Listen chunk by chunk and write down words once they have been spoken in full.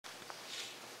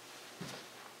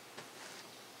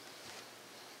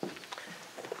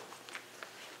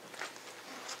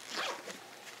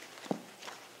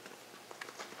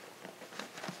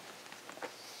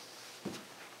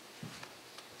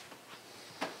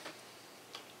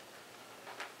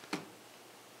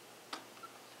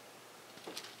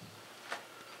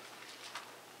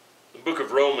book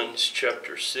of Romans,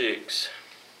 chapter 6,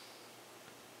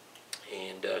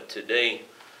 and today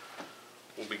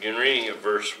we'll begin reading at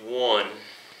verse 1.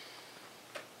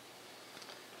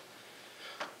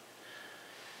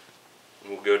 And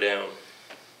we'll go down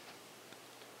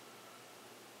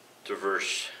to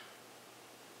verse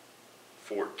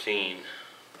 14.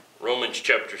 Romans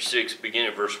chapter 6,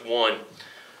 beginning at verse 1.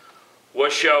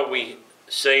 What shall we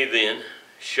say then?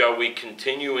 Shall we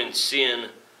continue in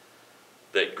sin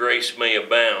that grace may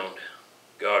abound?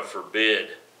 God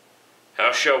forbid.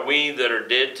 How shall we that are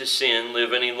dead to sin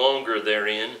live any longer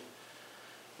therein?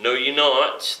 Know ye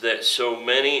not that so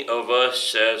many of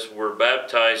us as were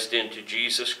baptized into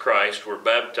Jesus Christ were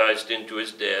baptized into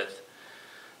his death?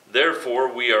 Therefore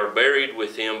we are buried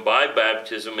with him by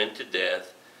baptism into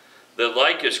death, that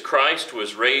like as Christ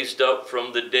was raised up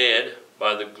from the dead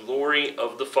by the glory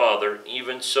of the Father,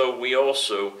 even so we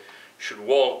also should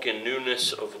walk in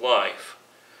newness of life.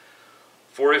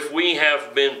 For if we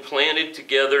have been planted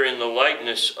together in the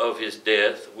likeness of his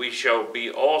death, we shall be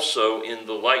also in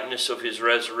the likeness of his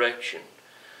resurrection.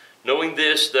 Knowing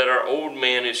this, that our old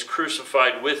man is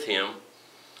crucified with him,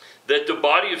 that the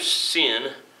body of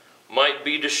sin might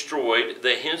be destroyed,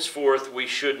 that henceforth we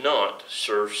should not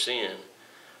serve sin.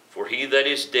 For he that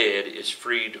is dead is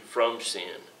freed from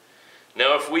sin.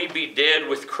 Now if we be dead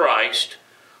with Christ,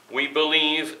 we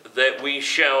believe that we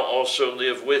shall also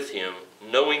live with him,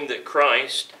 knowing that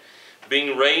Christ,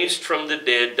 being raised from the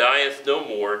dead, dieth no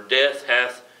more, death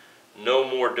hath no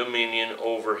more dominion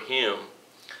over him.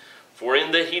 For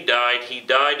in that he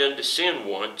died unto sin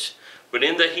once, but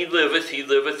in that he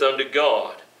liveth unto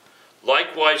God.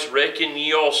 Likewise reckon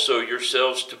ye also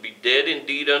yourselves to be dead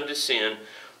indeed unto sin,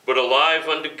 but alive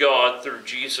unto God through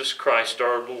Jesus Christ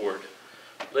our Lord.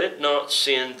 Let not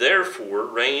sin therefore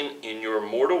reign in your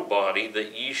mortal body,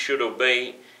 that ye should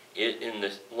obey it in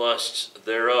the lusts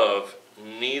thereof.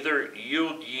 Neither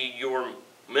yield ye your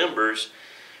members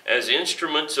as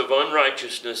instruments of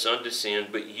unrighteousness unto sin,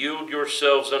 but yield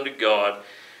yourselves unto God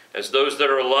as those that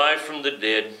are alive from the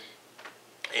dead,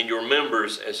 and your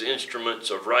members as instruments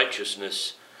of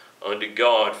righteousness unto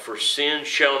God. For sin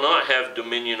shall not have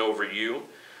dominion over you,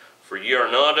 for ye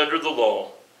are not under the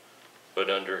law, but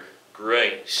under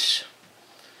grace.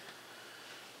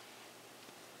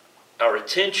 Our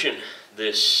attention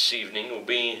this evening will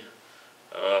be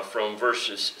from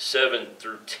verses 7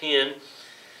 through 10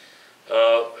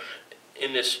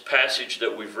 in this passage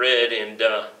that we've read, and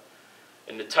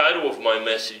the title of my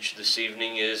message this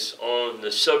evening is on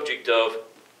the subject of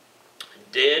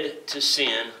dead to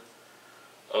sin,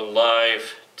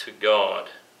 alive to God.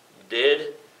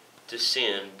 Dead to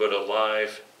sin, but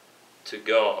alive to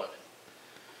God.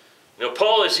 Now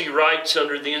Paul, as he writes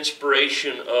under the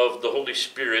inspiration of the Holy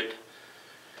Spirit,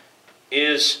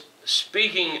 is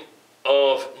speaking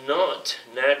of not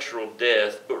natural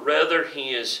death, but rather he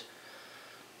is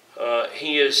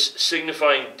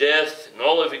signifying death in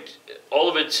all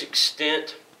of its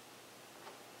extent,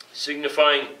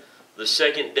 signifying the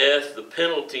second death, the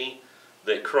penalty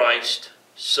that Christ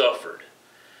suffered.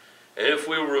 And if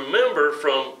we remember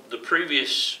from the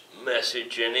previous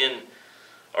message and in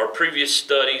our previous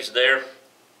studies there,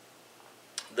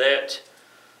 that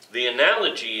the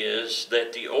analogy is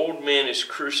that the old man is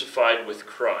crucified with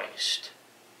Christ.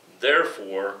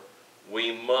 Therefore,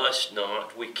 we must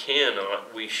not, we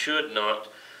cannot, we should not,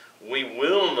 we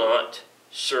will not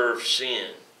serve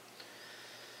sin.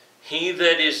 He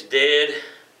that is dead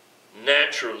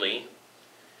naturally,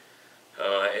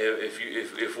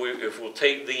 if we'll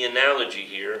take the analogy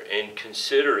here and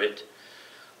consider it,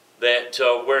 that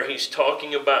where he's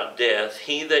talking about death,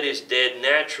 he that is dead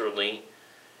naturally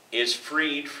is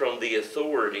freed from the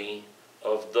authority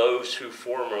of those who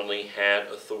formerly had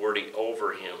authority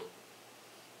over him.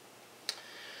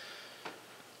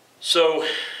 So,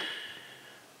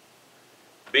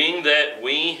 being that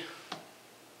we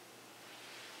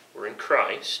were in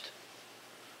Christ,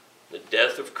 the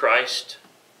death of Christ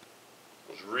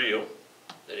was real,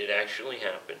 that it actually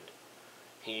happened,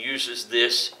 he uses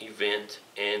this event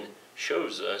and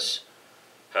shows us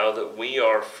how that we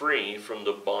are free from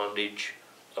the bondage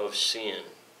of sin.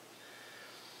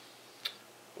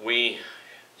 We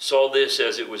saw this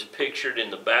as it was pictured in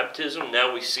the baptism.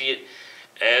 Now we see it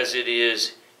as it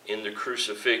is in the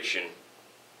crucifixion,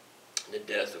 the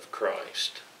death of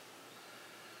Christ.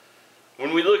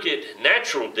 When we look at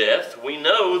natural death, we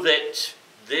know that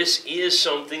this is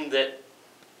something that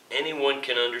anyone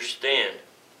can understand.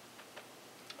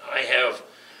 I have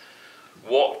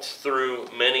walked through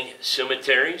many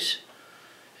cemeteries,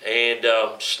 and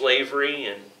slavery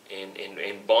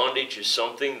and bondage is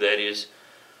something that is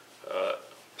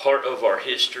part of our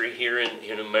history here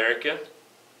in America.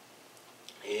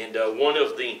 And one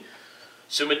of the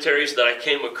cemeteries that I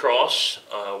came across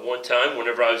one time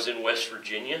whenever I was in West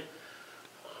Virginia,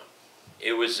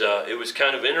 it was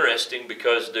kind of interesting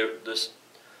because the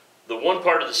one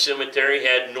part of the cemetery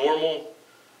had normal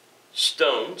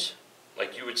stones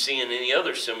like you would see in any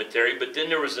other cemetery, but then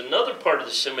there was another part of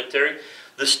the cemetery.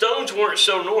 The stones weren't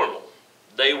so normal.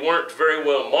 They weren't very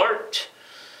well marked.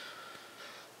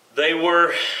 They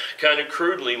were kind of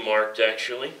crudely marked,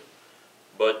 actually,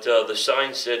 but the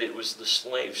sign said it was the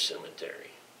slave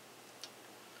cemetery.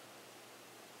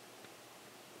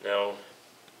 Now,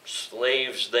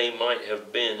 slaves they might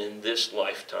have been in this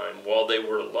lifetime while they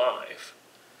were alive.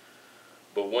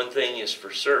 But one thing is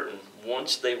for certain,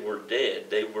 once they were dead,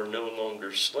 they were no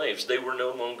longer slaves. They were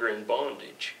no longer in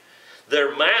bondage.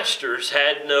 Their masters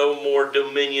had no more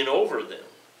dominion over them.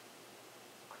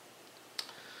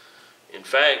 In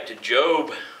fact,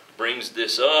 Job brings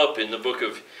this up in the book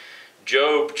of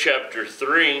Job chapter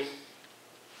 3.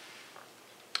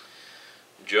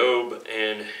 Job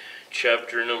and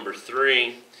chapter number 3.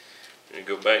 I'm going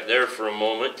to go back there for a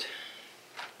moment.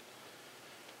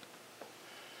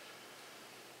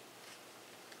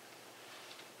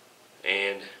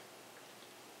 And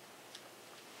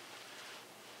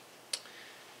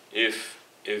if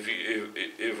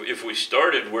we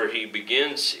started where he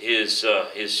begins his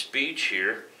speech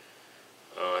here,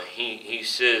 he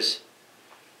says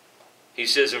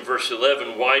in verse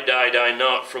 11, "Why died I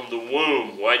not from the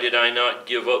womb? Why did I not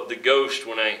give up the ghost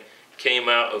when I came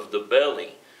out of the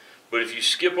belly?" But if you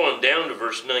skip on down to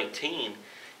verse 19,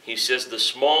 he says, "The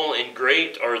small and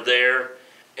great are there,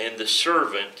 and the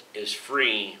servant is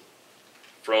free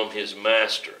from his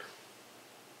master."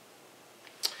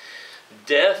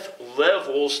 Death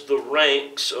levels the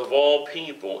ranks of all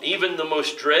people. Even the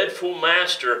most dreadful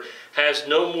master has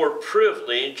no more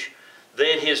privilege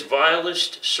than his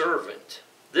vilest servant.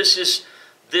 This is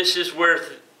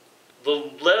where the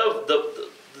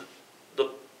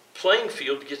playing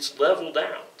field gets leveled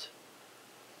out.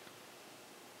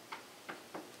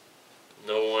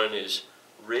 No one is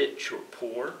rich or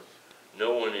poor.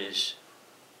 No one is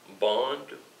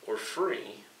bond or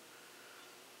free,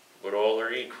 but all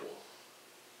are equal.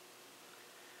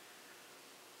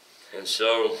 And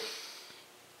so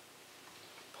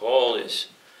Paul is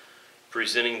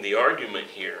presenting the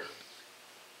argument here,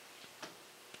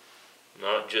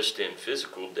 not just in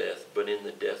physical death, but in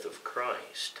the death of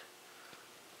Christ.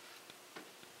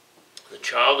 The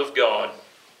child of God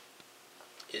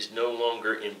is no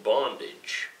longer in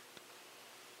bondage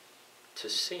to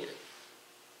sin.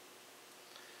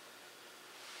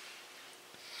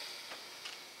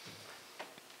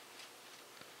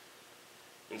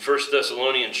 In 1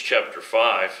 Thessalonians chapter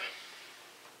 5,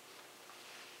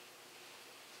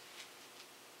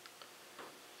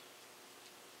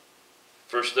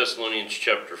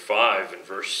 and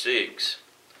verse 6,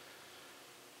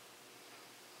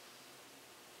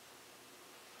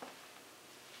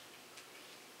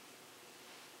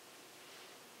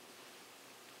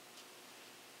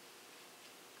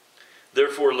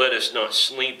 "Therefore let us not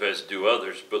sleep as do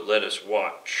others, but let us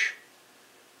watch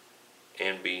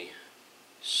and be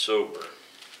sober."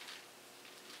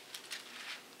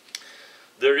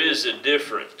 There is a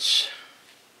difference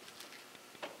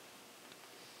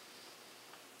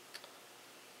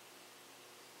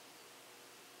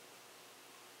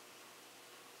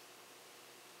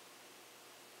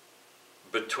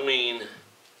between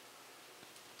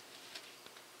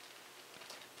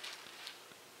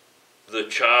the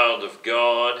child of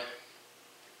God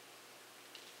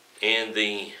and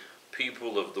the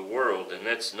people of the world, and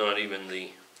that's not even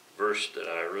the verse that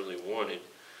I really wanted,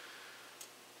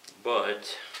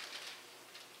 but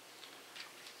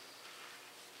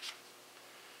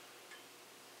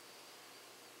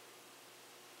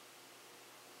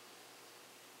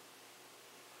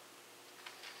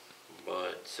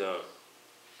let's see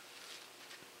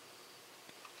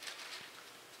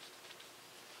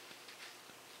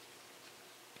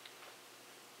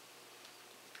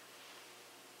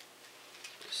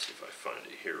if I find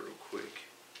it here real quick.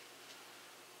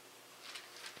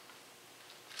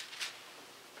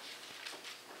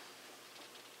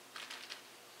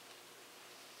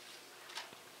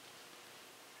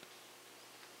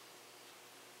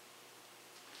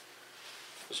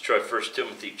 Let's try 1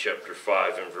 Timothy chapter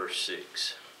 5 and verse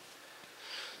 6.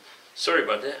 Sorry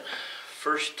about that.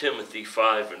 1 Timothy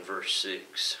 5 and verse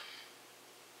 6.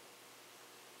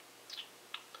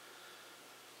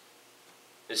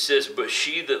 It says, "But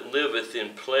she that liveth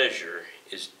in pleasure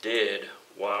is dead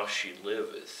while she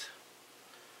liveth."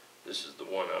 This is the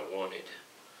one I wanted.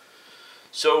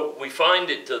 So we find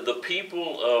that the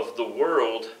people of the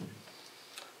world,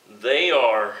 they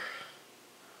are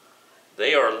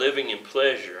living in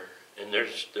pleasure, and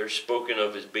they're spoken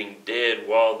of as being dead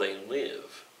while they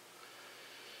live.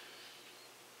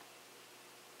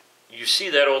 You see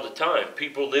that all the time.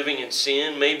 People living in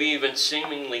sin, maybe even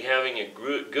seemingly having a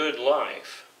good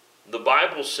life. The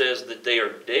Bible says that they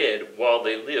are dead while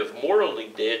they live, morally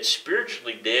dead,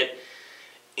 spiritually dead,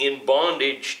 in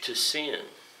bondage to sin,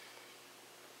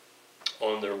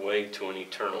 on their way to an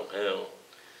eternal hell.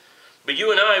 But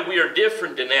you and I, we are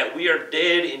different in that we are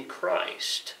dead in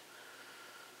Christ.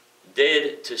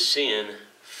 Dead to sin,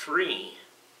 free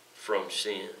from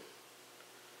sin.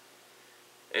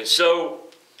 And so,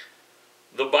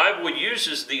 the Bible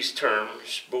uses these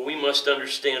terms, but we must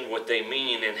understand what they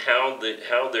mean and how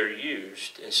they're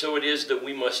used. And so it is that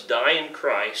we must die in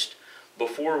Christ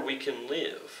before we can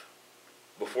live,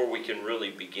 before we can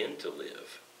really begin to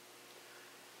live.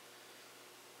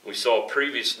 We saw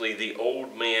previously the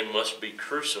old man must be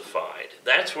crucified.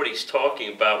 That's what he's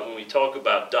talking about when we talk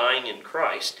about dying in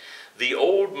Christ. The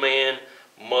old man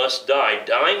must die,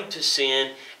 dying to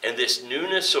sin and this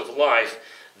newness of life.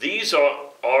 These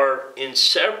are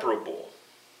inseparable.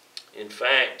 In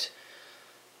fact,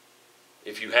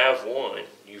 if you have one,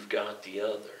 you've got the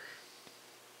other.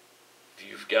 If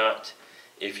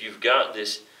you've got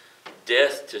this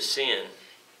death to sin,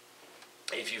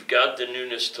 if you've got the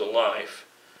newness to life,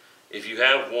 if you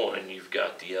have one, you've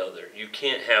got the other. You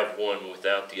can't have one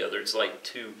without the other. It's like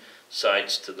two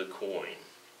sides to the coin.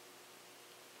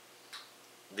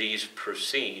 These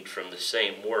proceed from the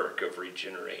same work of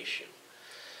regeneration.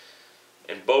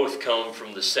 And both come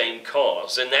from the same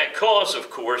cause. And that cause, of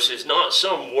course, is not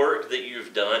some work that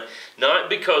you've done, not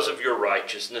because of your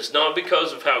righteousness, not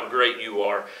because of how great you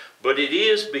are, but it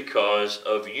is because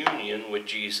of union with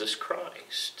Jesus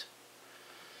Christ.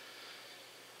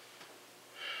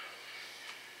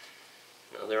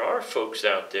 Now, there are folks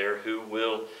out there who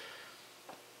will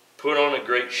put on a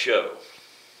great show.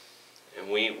 And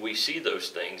we see those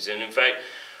things. And in fact,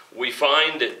 we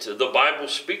find that the Bible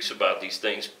speaks about these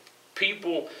things.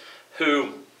 People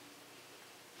who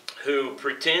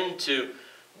pretend to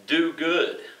do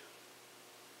good.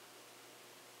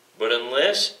 But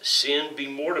unless sin be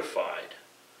mortified,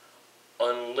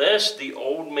 unless the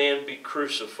old man be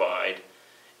crucified,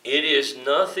 it is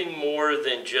nothing more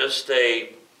than just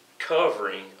a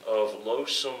covering of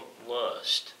loathsome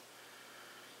lust.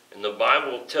 And the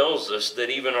Bible tells us that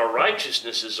even our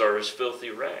righteousnesses are as filthy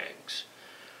rags.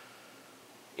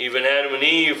 Even Adam and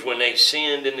Eve, when they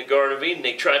sinned in the Garden of Eden,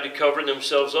 they tried to cover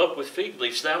themselves up with fig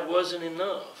leaves. That wasn't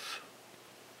enough.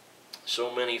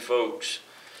 So many folks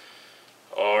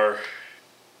are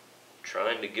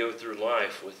trying to go through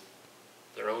life with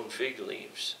their own fig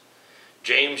leaves.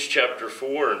 James chapter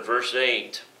 4 and verse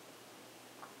 8.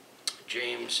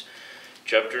 James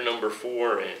chapter number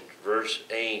 4 and verse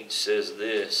 8 says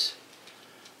this.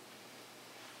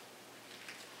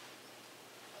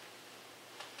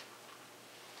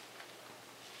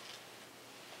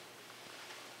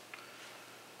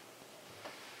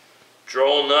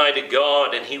 Draw nigh to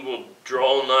God, and he will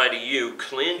draw nigh to you.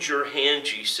 Cleanse your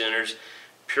hands, ye sinners.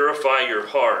 Purify your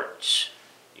hearts,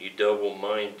 ye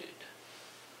double-minded.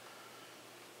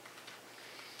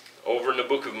 Over in the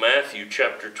book of Matthew,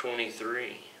 chapter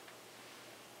 23.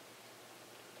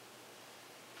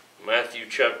 Matthew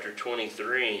chapter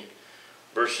 23,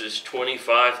 verses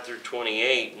 25 through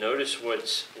 28. Notice what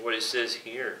it says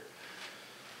here.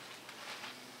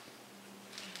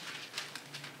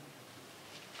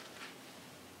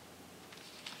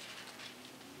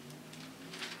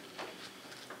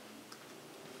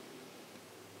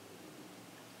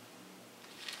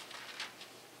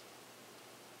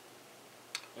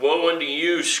 Woe unto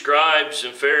you, scribes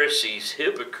and Pharisees,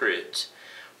 hypocrites!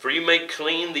 For you make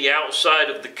clean the outside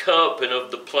of the cup and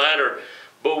of the platter,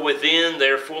 but within they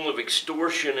are full of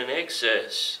extortion and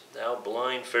excess. Thou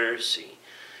blind Pharisee,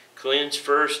 cleanse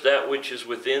first that which is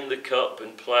within the cup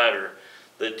and platter,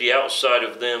 that the outside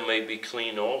of them may be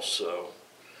clean also.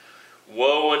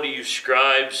 Woe unto you,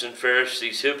 scribes and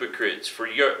Pharisees, hypocrites! For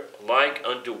ye are like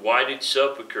unto whited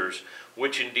sepulchres,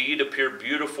 which indeed appear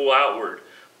beautiful outward,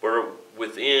 but are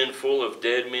within full of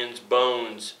dead men's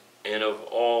bones and of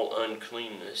all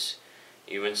uncleanness.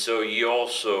 Even so ye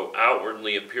also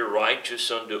outwardly appear righteous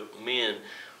unto men,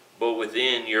 but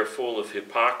within ye are full of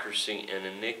hypocrisy and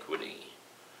iniquity.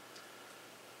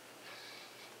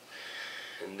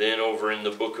 And then over in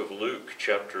the book of Luke,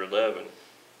 chapter 11.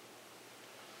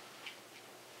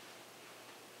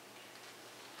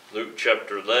 Luke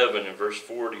chapter 11 and verse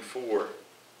 44.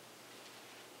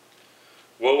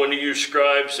 Woe Woe unto you,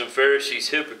 scribes and Pharisees,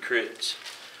 hypocrites!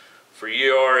 For ye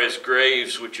are as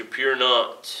graves which appear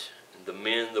not, and the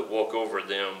men that walk over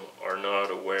them are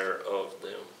not aware of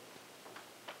them.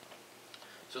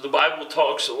 So the Bible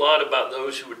talks a lot about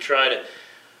those who would try to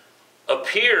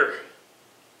appear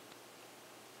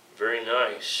very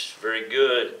nice, very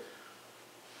good,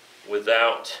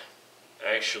 without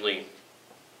actually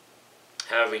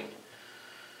having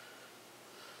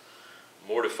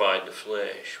mortified the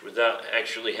flesh, without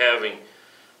actually having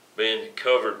been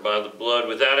covered by the blood,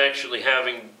 without actually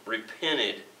having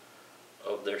repented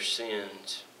of their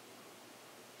sins.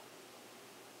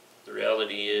 The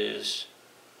reality is,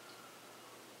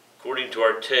 according to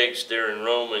our text there in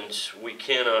Romans, we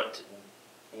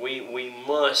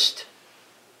must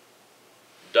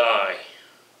die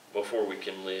before we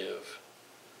can live.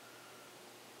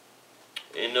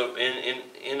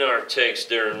 In our text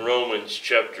there in Romans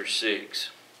chapter 6,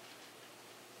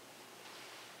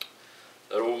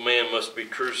 that old man must be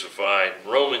crucified.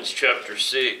 Romans chapter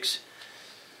 6,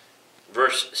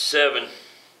 verse 7,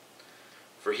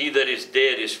 for he that is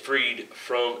dead is freed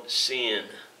from sin.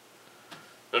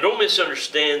 Now don't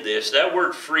misunderstand this. That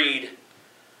word freed,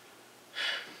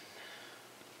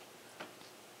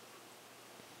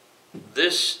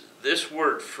 this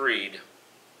word freed,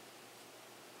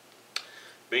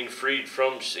 being freed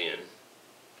from sin,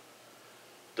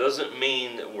 doesn't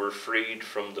mean that we're freed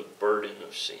from the burden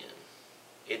of sin.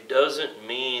 It doesn't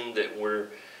mean that we're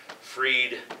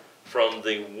freed from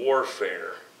the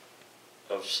warfare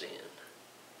of sin.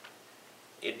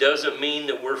 It doesn't mean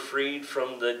that we're freed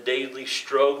from the daily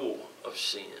struggle of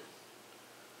sin.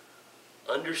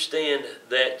 Understand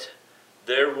that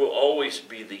there will always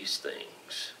be these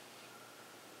things.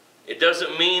 It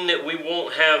doesn't mean that we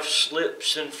won't have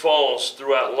slips and falls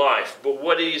throughout life. But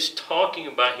what he's talking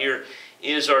about here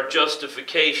is our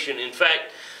justification. In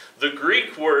fact, the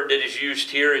Greek word that is used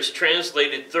here is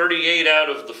translated 38 out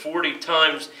of the 40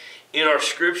 times in our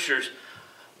scriptures,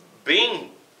 being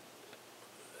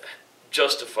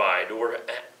justified, or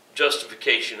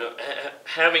justification,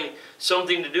 having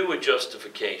something to do with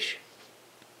justification.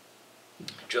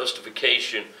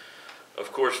 Justification,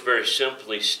 of course, very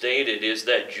simply stated, is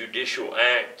that judicial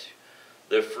act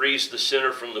that frees the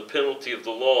sinner from the penalty of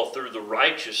the law through the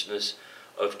righteousness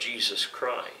of Jesus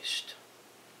Christ.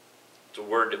 It's a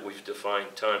word that we've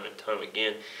defined time and time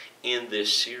again in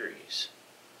this series.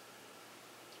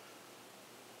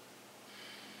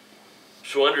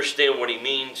 So understand what he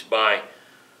means by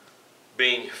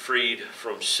being freed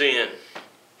from sin.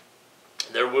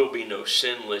 There will be no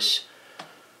sinlessness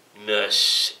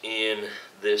in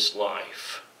this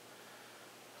life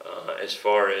as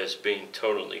far as being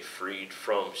totally freed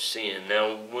from sin.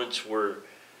 Now, once we're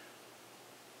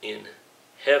in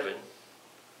heaven,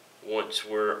 once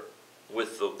we're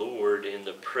with the Lord in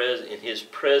His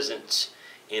presence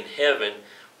in heaven,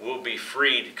 we'll be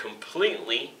freed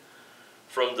completely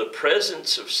from the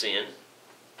presence of sin,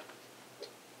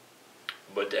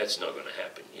 but that's not going to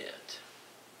happen yet.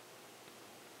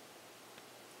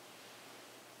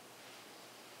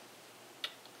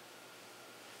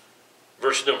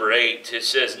 Verse number 8, it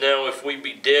says, now if we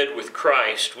be dead with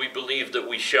Christ, we believe that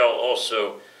we shall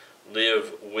also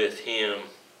live with Him.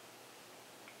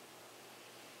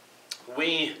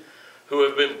 We who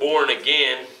have been born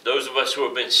again, those of us who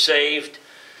have been saved,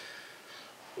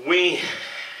 we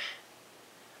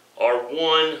are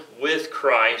one with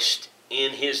Christ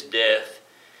in His death,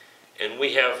 and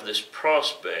we have this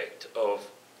prospect of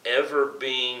ever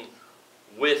being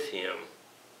with Him,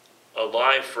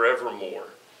 alive forevermore.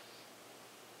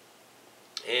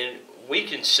 And we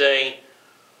can say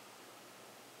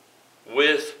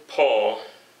with Paul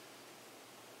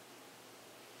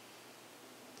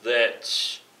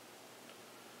that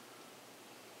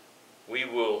we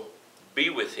will be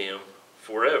with Him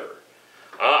forever.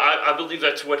 I believe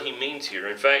that's what he means here.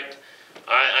 In fact,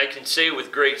 I can say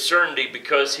with great certainty,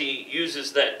 because he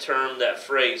uses that term, that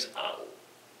phrase,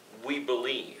 we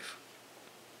believe.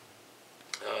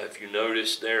 If you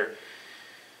notice there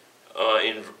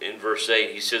in verse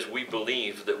 8, he says, we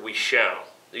believe that we shall.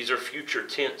 These are future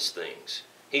tense things.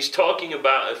 He's talking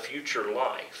about a future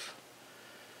life.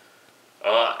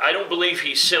 I don't believe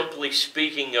he's simply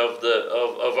speaking of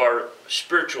our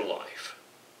spiritual life.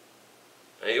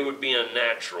 It would be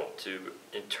unnatural to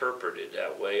interpret it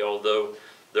that way, although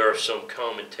there are some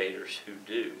commentators who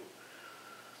do.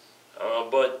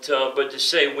 But to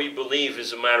say we believe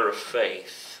is a matter of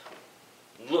faith,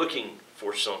 looking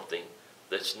for something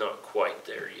that's not quite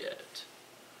there yet.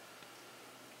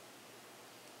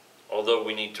 Although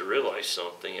we need to realize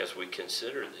something as we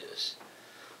consider this,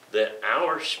 that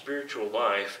our spiritual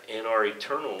life and our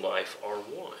eternal life are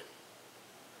one.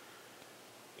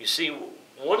 You see,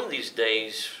 one of these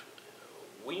days,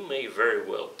 we may very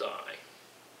well die.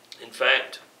 In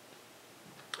fact,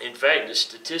 the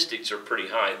statistics are pretty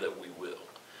high that we will.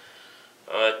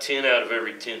 10 out of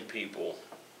every 10 people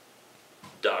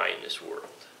die in this world.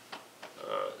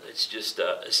 It's just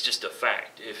a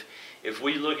fact. If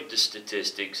we look at the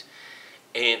statistics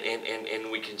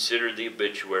and we consider the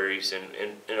obituaries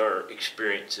and our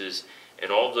experiences and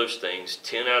all those things,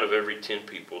 10 out of every 10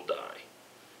 people die.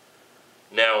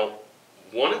 Now,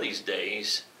 one of these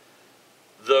days,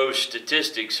 those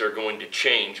statistics are going to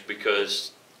change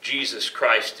because Jesus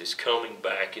Christ is coming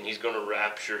back and he's going to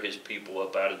rapture his people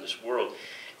up out of this world.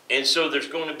 And so there's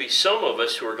going to be some of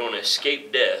us who are going to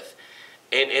escape death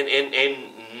and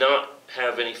not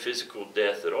have any physical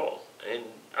death at all. And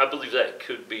I believe that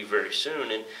could be very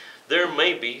soon. And there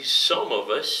may be some of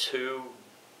us who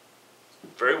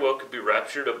very well could be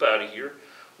raptured up out of here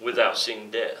without seeing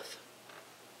death.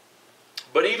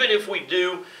 But even if we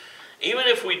do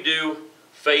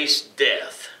face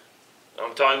death,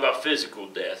 I'm talking about physical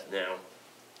death now,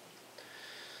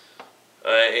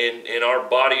 and our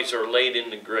bodies are laid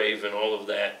in the grave and all of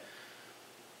that,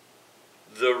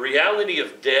 the reality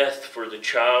of death for the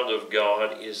child of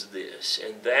God is this,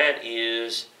 and that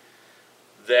is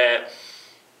that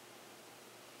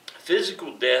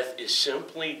physical death is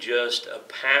simply just a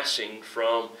passing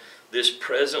from this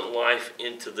present life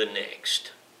into the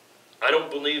next. I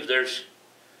don't believe there's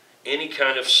any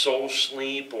kind of soul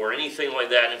sleep or anything like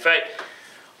that. In fact,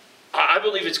 I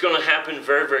believe it's going to happen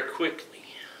very, very quickly.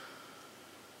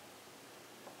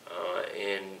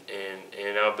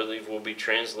 And I believe we'll be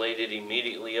translated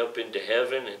immediately up into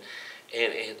heaven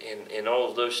and all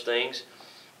of those things.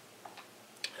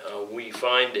 We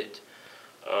find it.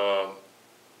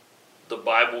 The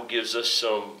Bible gives us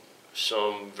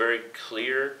some very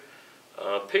clear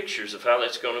pictures of how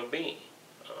that's going to be.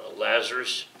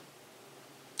 Lazarus,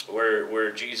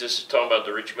 where Jesus is talking about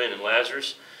the rich man and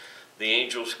Lazarus, the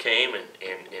angels came and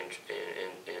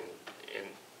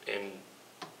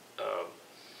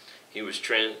he was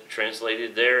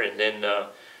translated there, and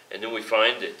then we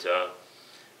find that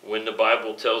when the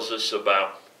Bible tells us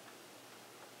about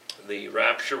the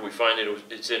rapture, we find that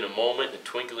it's in a moment, in the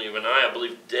twinkling of an eye. I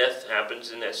believe death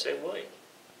happens in that same way.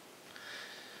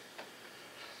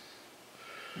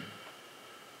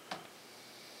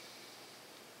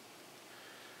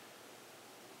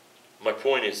 My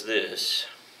point is this: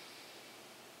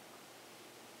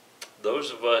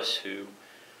 those of us who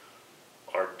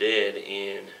are dead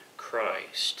in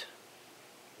Christ,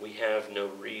 we have no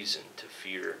reason to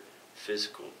fear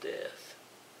physical death.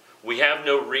 We have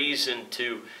no reason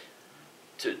to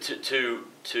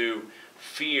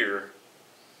fear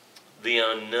the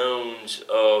unknowns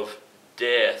of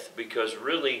death, because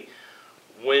really,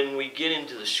 when we get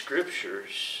into the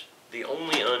Scriptures, the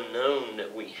only unknown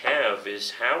that we have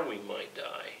is how we might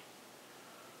die.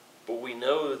 But we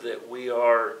know that we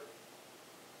are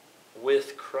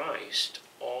with Christ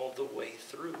all the way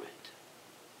through it.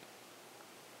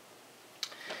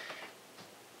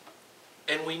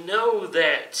 And we know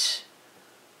that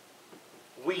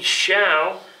we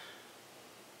shall,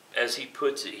 as he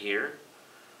puts it here,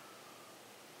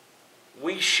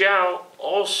 we shall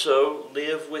also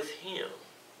live with him.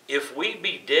 If we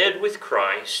be dead with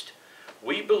Christ,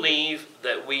 we believe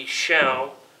that we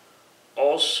shall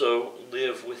also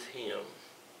live with him.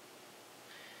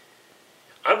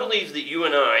 I believe that you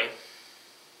and I,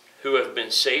 who have been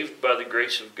saved by the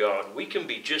grace of God, we can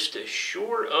be just as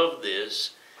sure of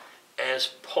this as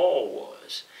Paul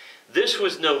was. This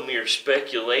was no mere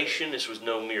speculation. This was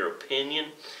no mere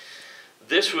opinion.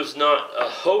 This was not a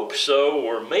hope so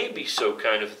or maybe so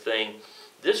kind of thing.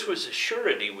 This was a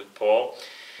surety with Paul.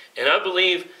 And I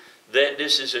believe that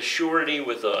this is a surety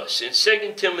with us. In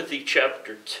 2 Timothy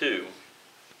chapter 2,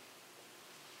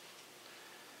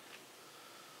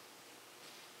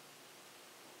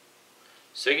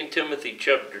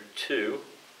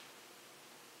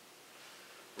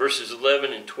 verses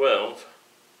 11 and 12.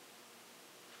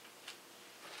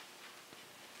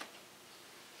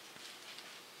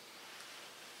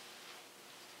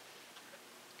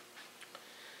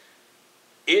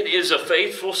 It is a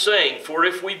faithful saying, for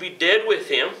if we be dead with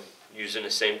him, using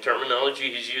the same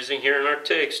terminology he's using here in our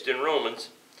text in Romans,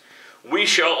 we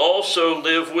shall also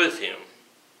live with him.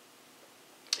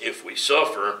 If we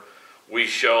suffer, we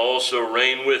shall also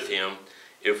reign with him.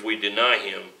 If we deny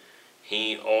him,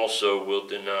 he also will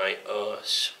deny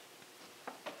us.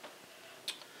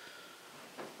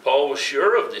 Paul was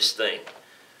sure of this thing,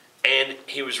 and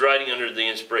he was writing under the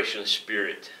inspiration of the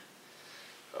Spirit.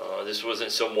 This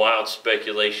wasn't some wild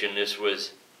speculation. This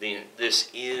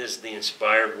is the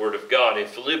inspired Word of God. In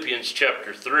Philippians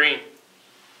chapter 3,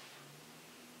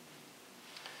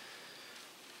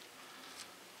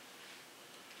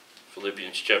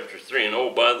 and oh,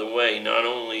 by the way, not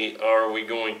only are we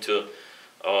going to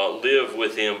live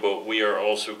with Him, but we are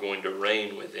also going to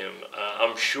reign with Him.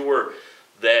 I'm sure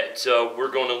that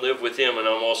we're going to live with Him, and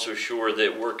I'm also sure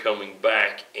that we're coming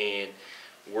back and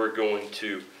we're going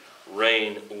to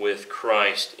reign with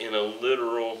Christ in a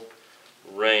literal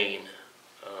reign.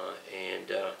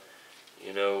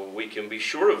 We can be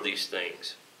sure of these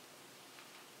things.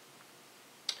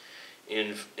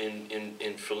 In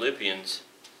Philippians,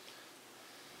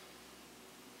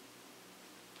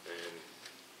 and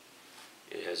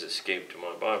it has escaped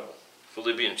my Bible.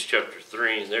 Philippians chapter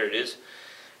 3, and there it is,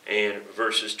 and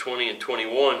verses 20 and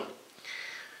 21.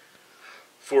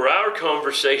 For our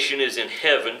conversation is in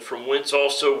heaven, from whence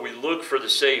also we look for the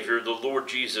Savior, the Lord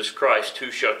Jesus Christ,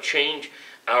 who shall change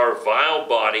our vile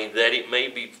body, that it may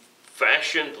be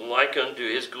fashioned like unto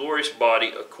His glorious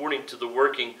body, according to the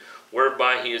working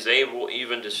whereby He is able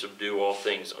even to subdue all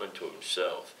things unto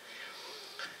Himself.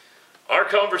 Our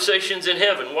conversation's in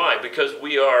heaven. Why? Because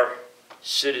we are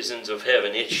citizens of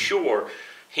heaven. It's sure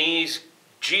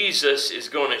Jesus is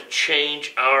going to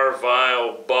change our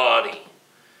vile body,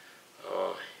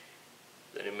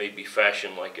 that it may be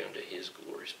fashioned like unto His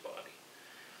glorious body.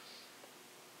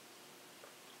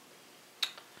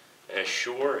 As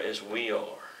sure as we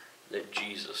are that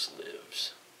Jesus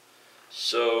lives,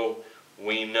 so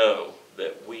we know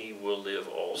that we will live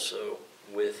also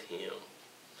with Him.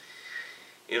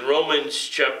 In Romans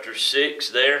chapter 6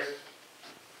 there,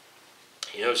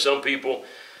 some people,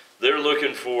 they're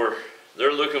looking forward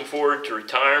to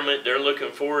retirement. They're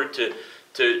looking forward to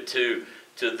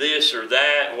this or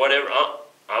that, whatever.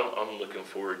 I'm looking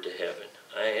forward to heaven,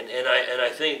 and I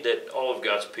think that all of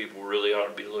God's people really ought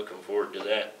to be looking forward to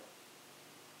that.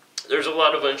 There's a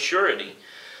lot of unsurety.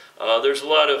 There's a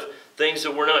lot of things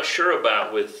that we're not sure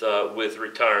about with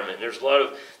retirement. There's a lot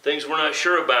of things we're not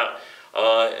sure about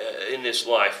in this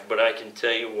life. But I can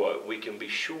tell you what, we can be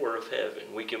sure of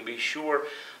heaven. We can be sure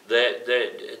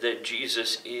that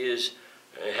Jesus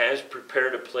has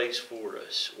prepared a place for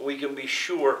us. We can be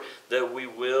sure that we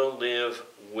will live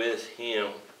with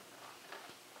Him.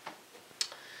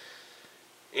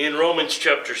 In Romans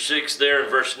chapter 6 there in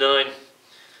verse 9,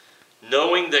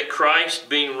 knowing that Christ,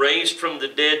 being raised from the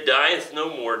dead, dieth no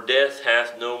more, death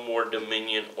hath no more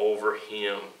dominion over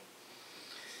Him.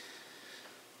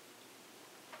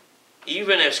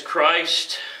 Even as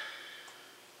Christ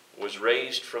was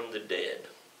raised from the dead,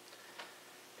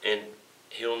 and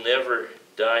He'll never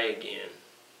die again,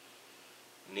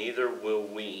 neither will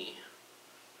we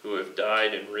who have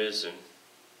died and risen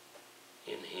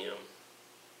in Him.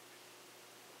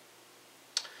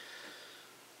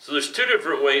 So there's two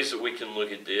different ways that we can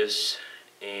look at this,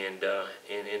 and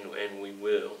we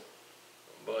will.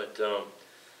 But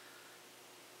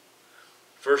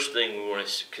first thing we want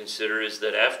to consider is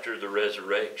that after the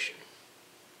resurrection,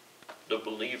 the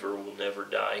believer will never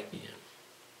die again.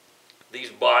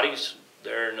 These bodies,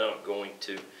 they're not going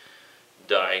to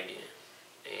die again.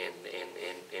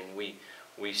 And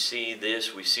we see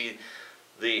this, we see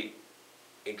the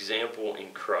example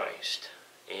in Christ.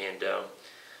 And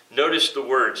notice the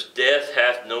words, death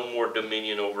hath no more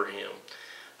dominion over Him.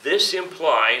 This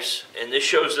implies, and this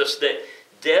shows us that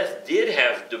death did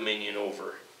have dominion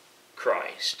over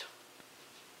Christ.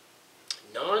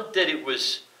 Not that it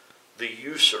was the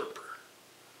usurper.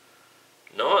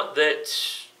 Not that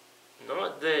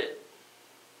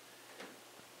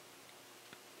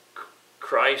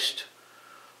Christ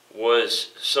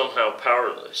was somehow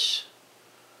powerless.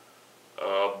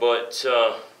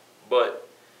 But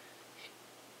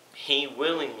He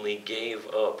willingly gave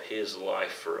up His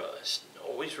life for us.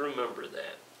 Always remember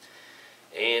that.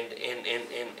 And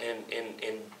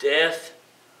death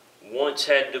once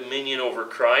had dominion over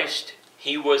Christ.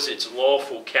 He was its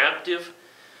lawful captive,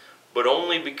 but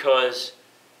only because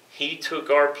He took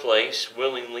our place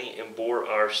willingly and bore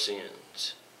our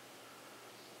sins.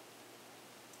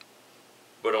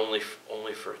 But only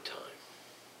for a time.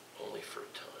 Only for a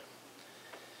time.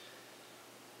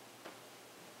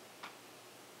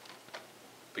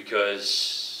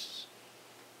 Because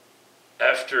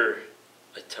after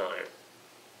a time,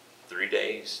 3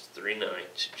 days, 3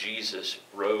 nights, Jesus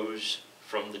rose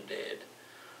from the dead,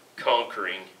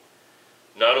 conquering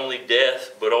not only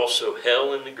death, but also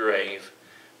hell and the grave,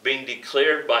 being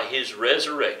declared by His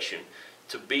resurrection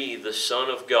to be the Son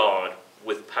of God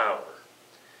with power.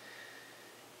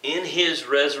 In His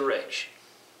resurrection,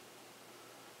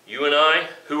 You and I,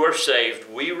 who are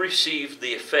saved, we receive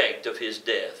the effect of his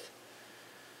death.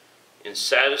 In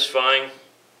satisfying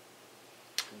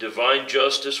divine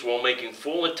justice while making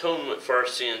full atonement for our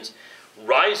sins,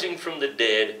 rising from the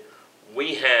dead,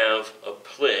 we have a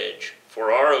pledge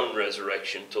for our own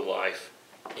resurrection to life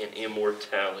and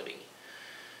immortality.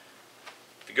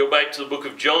 If you go back to the book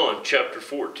of John, chapter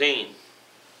 14.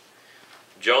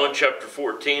 John chapter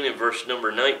 14 and verse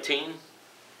number 19.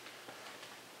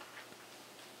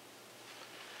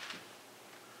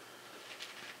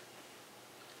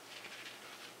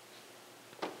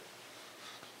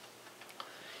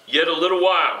 Yet a little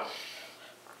while,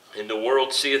 and the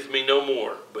world seeth me no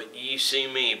more, but ye see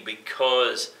me,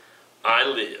 because I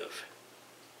live,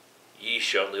 ye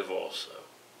shall live also.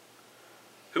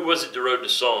 Who was it that wrote the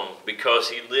song?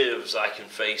 Because he lives, I can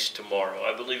face tomorrow.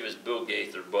 I believe it's Bill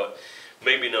Gaither, but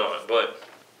maybe not. But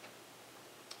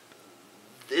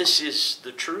this is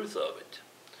the truth of it.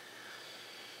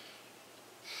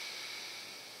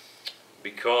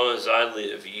 Because I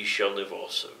live, ye shall live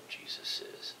also, Jesus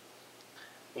says.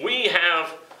 We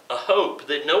have a hope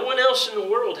that no one else in the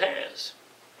world has,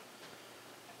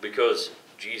 because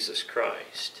Jesus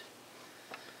Christ.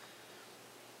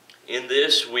 In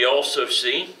this we also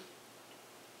see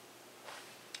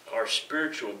our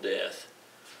spiritual death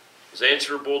is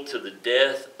answerable to the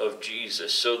death of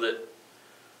Jesus, so that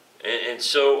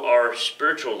so our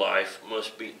spiritual life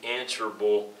must be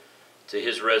answerable to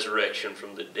his resurrection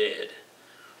from the dead.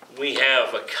 We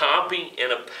have a copy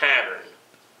and a pattern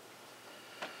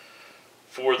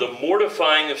for the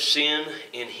mortifying of sin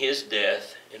in his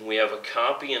death, and we have a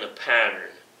copy and a pattern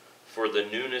for the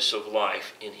newness of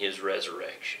life in his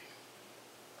resurrection.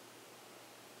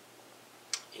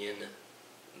 In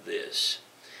this.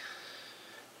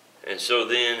 And so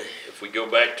then, if we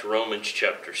go back to Romans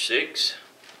chapter 6,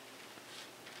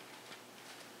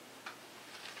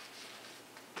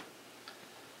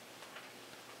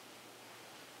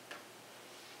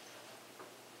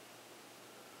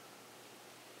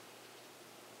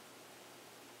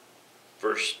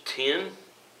 verse 10,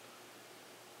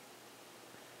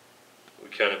 we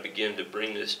kind of begin to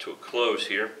bring this to a close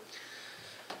here.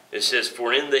 It says,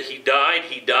 for in that he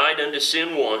died unto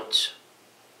sin once,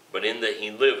 but in that he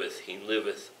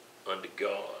liveth unto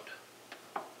God.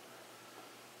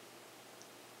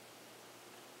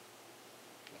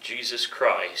 Jesus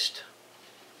Christ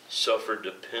suffered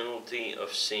the penalty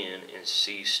of sin and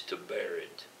ceased to bear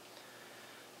it.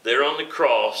 There on the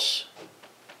cross,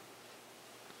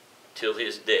 till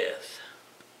his death,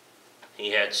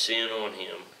 he had sin on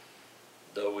him,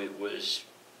 though it was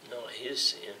not his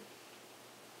sin.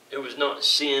 It was not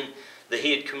sin that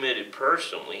he had committed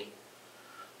personally,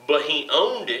 but he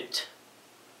owned it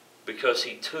because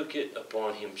he took it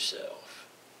upon himself.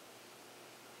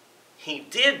 He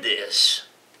did this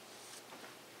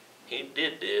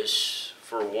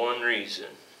for one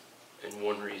reason, and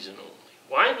one reason only.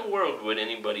 Why in the world would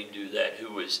anybody do that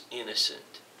who was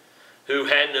innocent, who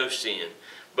had no sin?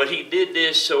 But he did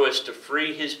this so as to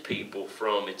free his people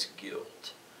from its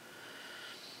guilt.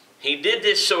 He did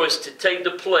this so as to take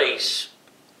the place,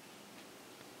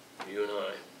 you and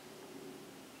I,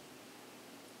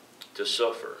 to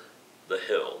suffer the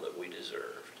hell that we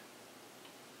deserved.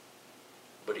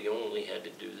 But he only had to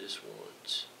do this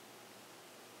once.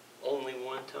 Only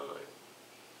one time.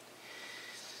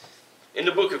 In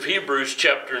the book of Hebrews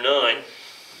chapter 9,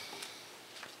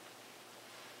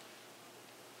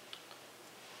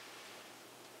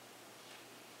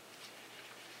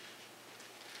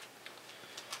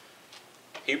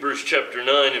 Hebrews chapter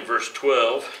 9 and verse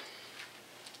 12.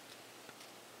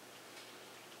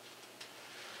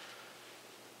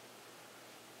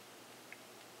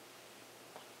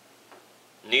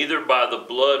 Neither by the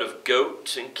blood of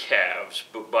goats and calves,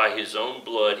 but by his own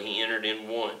blood he entered in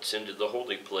once into the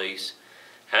holy place,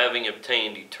 having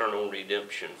obtained eternal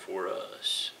redemption for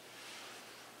us.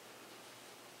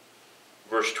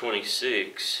 Verse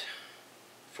 26,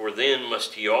 for then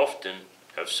must he often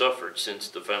have suffered since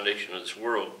the foundation of this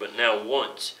world, but now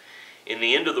once, in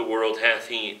the end of the world, hath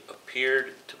he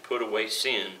appeared to put away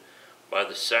sin by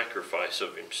the sacrifice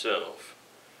of himself.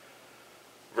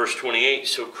 Verse 28,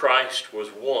 so Christ was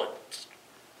once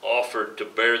offered to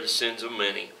bear the sins of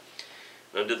many.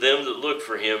 And unto them that look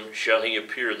for him shall he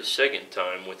appear the second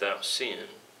time without sin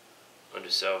unto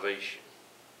salvation.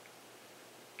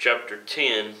 Chapter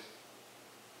 10,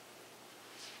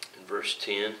 and verse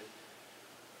 10,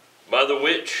 by the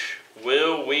which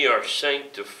will we are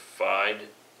sanctified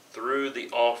through the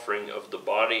offering of the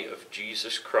body of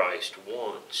Jesus Christ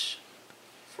once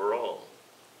for all.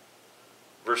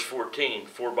 Verse 14,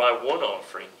 for by one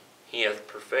offering he hath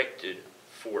perfected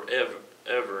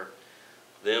forever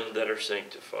them that are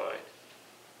sanctified.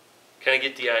 Kind of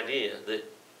get the idea that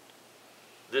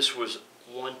this was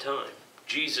one time.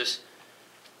 Jesus,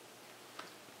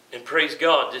 and praise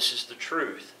God, this is the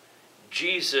truth.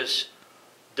 Jesus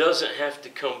doesn't have to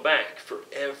come back for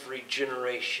every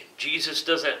generation. Jesus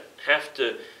doesn't have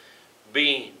to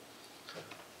be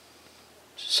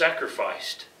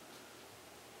sacrificed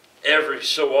every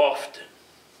so often.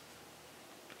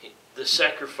 The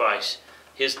sacrifice,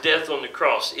 His death on the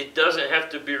cross, it doesn't have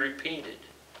to be repeated.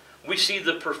 We see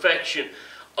the perfection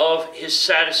of His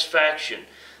satisfaction.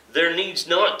 There needs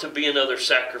not to be another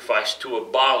sacrifice to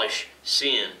abolish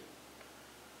sin.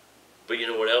 But you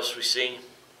know what else we see?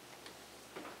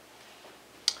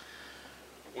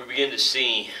 We begin to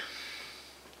see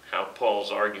how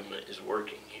Paul's argument is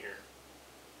working here.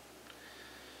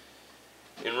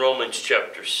 In Romans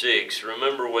chapter 6,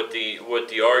 remember what the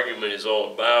argument is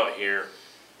all about here.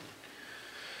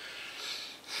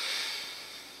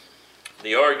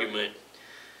 The argument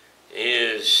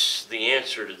is the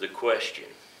answer to the question,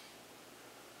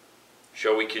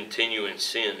 shall we continue in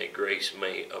sin that grace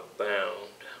may abound?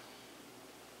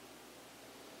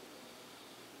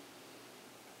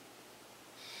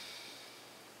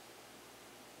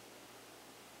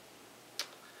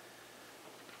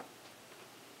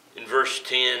 In verse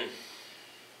 10,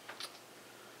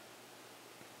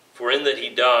 for in that he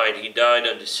died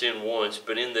unto sin once,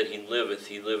 but in that he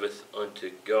liveth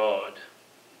unto God.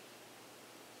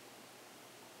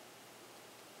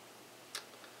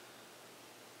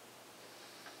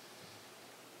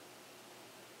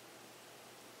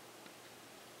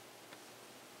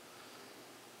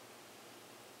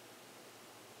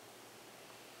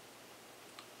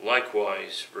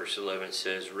 Likewise, verse 11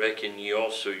 says, reckon ye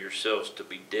also yourselves to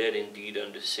be dead indeed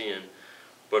unto sin,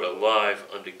 but alive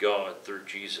unto God through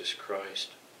Jesus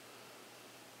Christ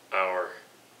our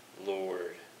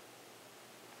Lord.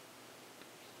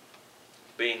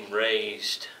 Being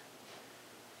raised,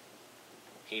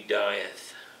 he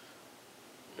dieth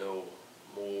no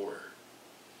more.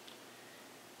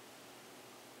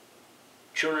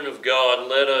 Children of God,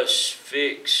 let us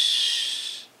fix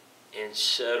and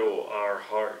settle our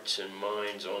hearts and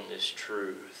minds on this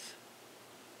truth,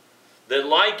 that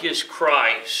like as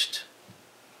Christ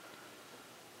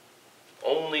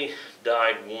only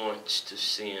died once to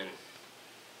sin,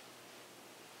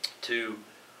 to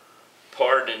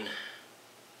pardon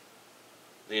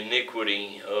the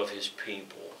iniquity of His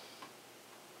people,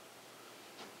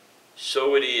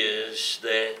 so it is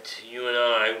that you and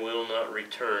I will not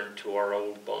return to our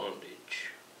old bondage.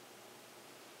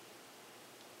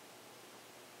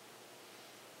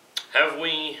 Have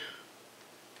we,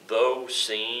 though,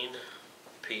 seen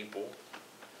people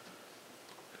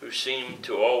who seem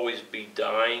to always be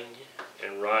dying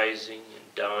and rising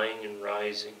and dying and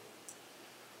rising?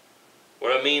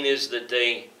 What I mean is that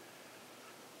they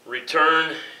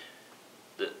return,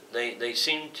 that they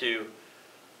seem to,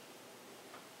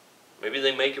 maybe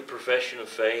they make a profession of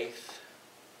faith,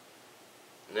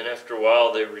 and then after a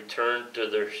while they return to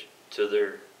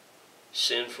their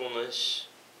sinfulness,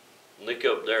 lick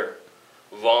up their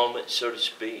vomit, so to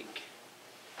speak.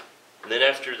 And then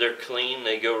after they're clean,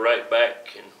 they go right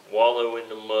back and wallow in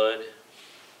the mud,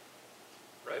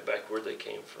 right back where they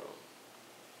came from.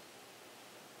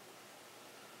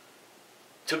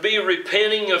 To be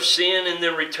repenting of sin and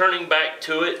then returning back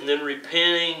to it, and then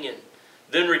repenting and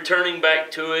then returning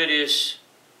back to it, is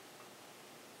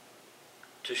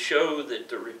to show that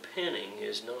the repenting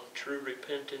is not true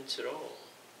repentance at all.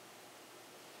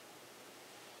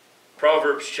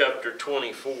 Proverbs chapter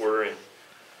 24 and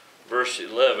verse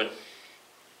 11.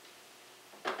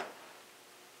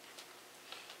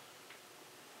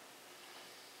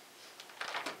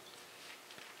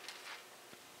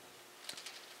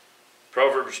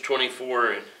 Proverbs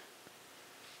 24 and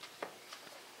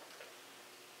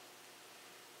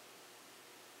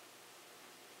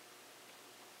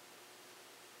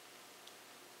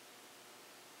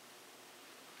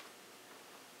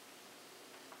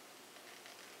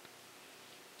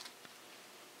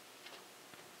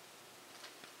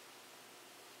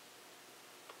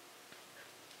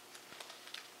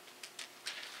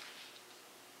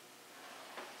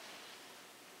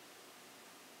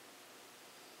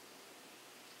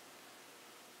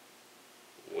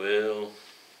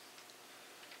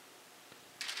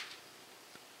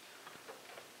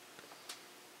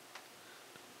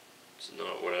it's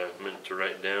not what I meant to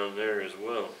write down there as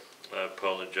well. I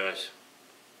apologize.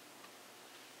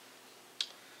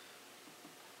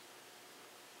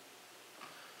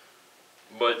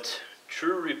 But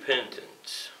true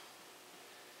repentance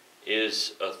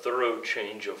is a thorough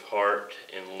change of heart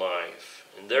and life,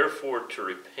 and therefore to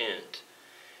repent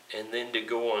and then to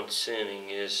go on sinning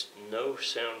is no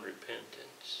sound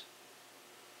repentance.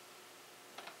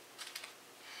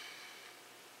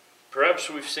 Perhaps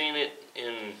we've seen it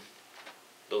in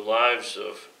the lives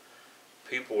of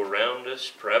people around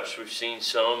us. Perhaps we've seen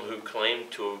some who claim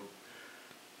to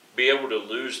be able to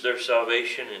lose their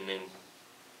salvation and then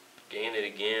gain it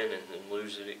again and then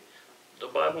lose it. The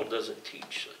Bible doesn't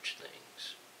teach such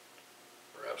things.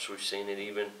 Perhaps we've seen it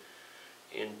even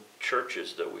in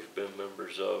churches that we've been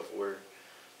members of, where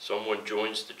someone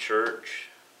joins the church,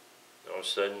 all of a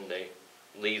sudden they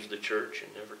leave the church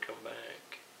and never come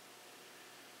back.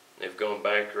 They've gone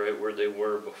back right where they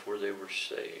were before they were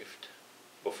saved,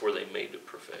 before they made the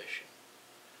profession.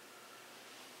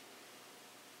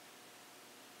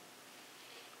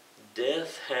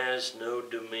 Death has no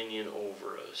dominion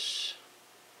over us,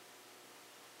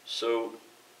 so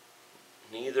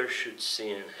neither should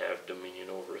sin have dominion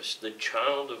over us. The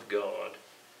child of God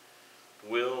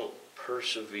will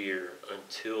persevere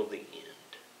until the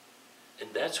end.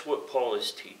 And that's what Paul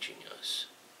is teaching us.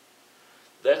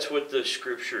 That's what the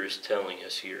Scripture is telling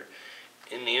us here.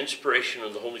 In the inspiration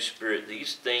of the Holy Spirit,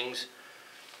 these things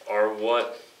are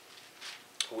what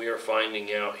we are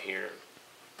finding out here.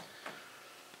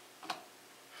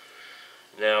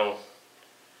 Now,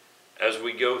 as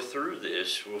we go through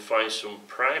this, we'll find some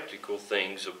practical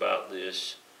things about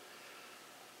this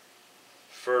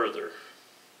further.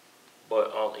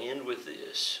 But I'll end with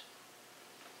this.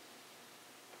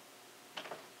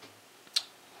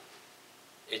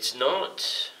 It's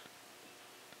not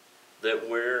that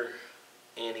we're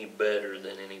any better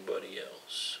than anybody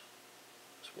else.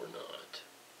 We're not.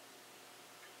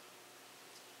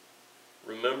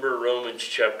 Remember, Romans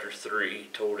chapter 3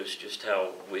 told us just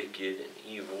how wicked and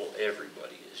evil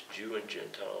everybody is, Jew and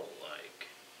Gentile alike.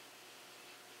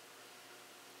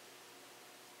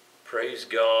 Praise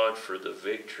God for the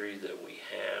victory that we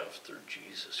have through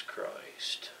Jesus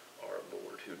Christ, our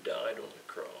Lord, who died on the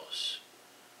cross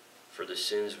for the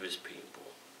sins of His people.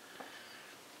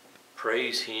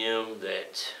 Praise Him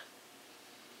that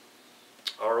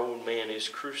our old man is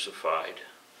crucified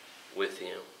with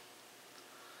Him.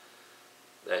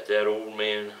 That old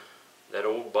man, that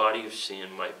old body of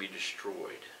sin might be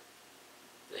destroyed.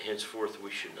 That henceforth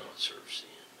we should not serve sin.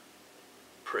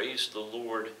 Praise the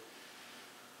Lord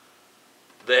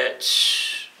that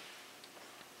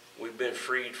we've been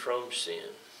freed from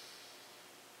sin.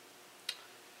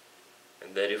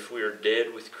 And that if we are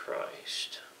dead with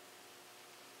Christ,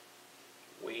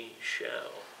 we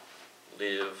shall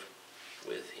live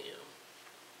with Him.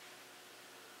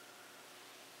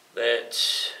 That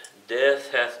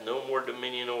death hath no more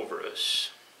dominion over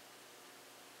us.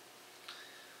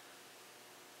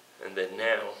 And that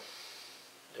now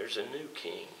there's a new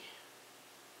king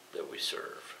that we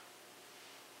serve.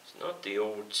 It's not the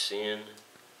old sin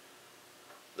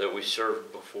that we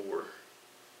served before,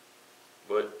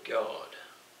 but God.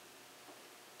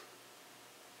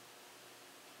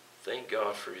 Thank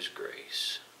God for His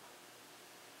grace,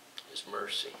 His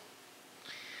mercy,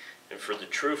 and for the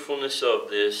truthfulness of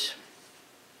this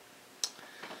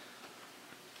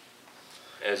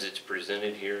as it's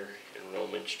presented here in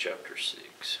Romans chapter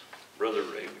 6. Brother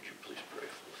Ray, would you please pray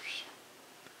for us?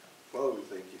 Father, we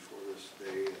thank You for this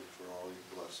day and for all Your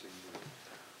blessings. And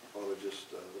Father,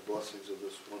 just the blessings of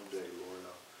this one day, Lord,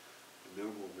 how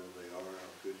innumerable they are,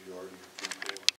 how good You are to Your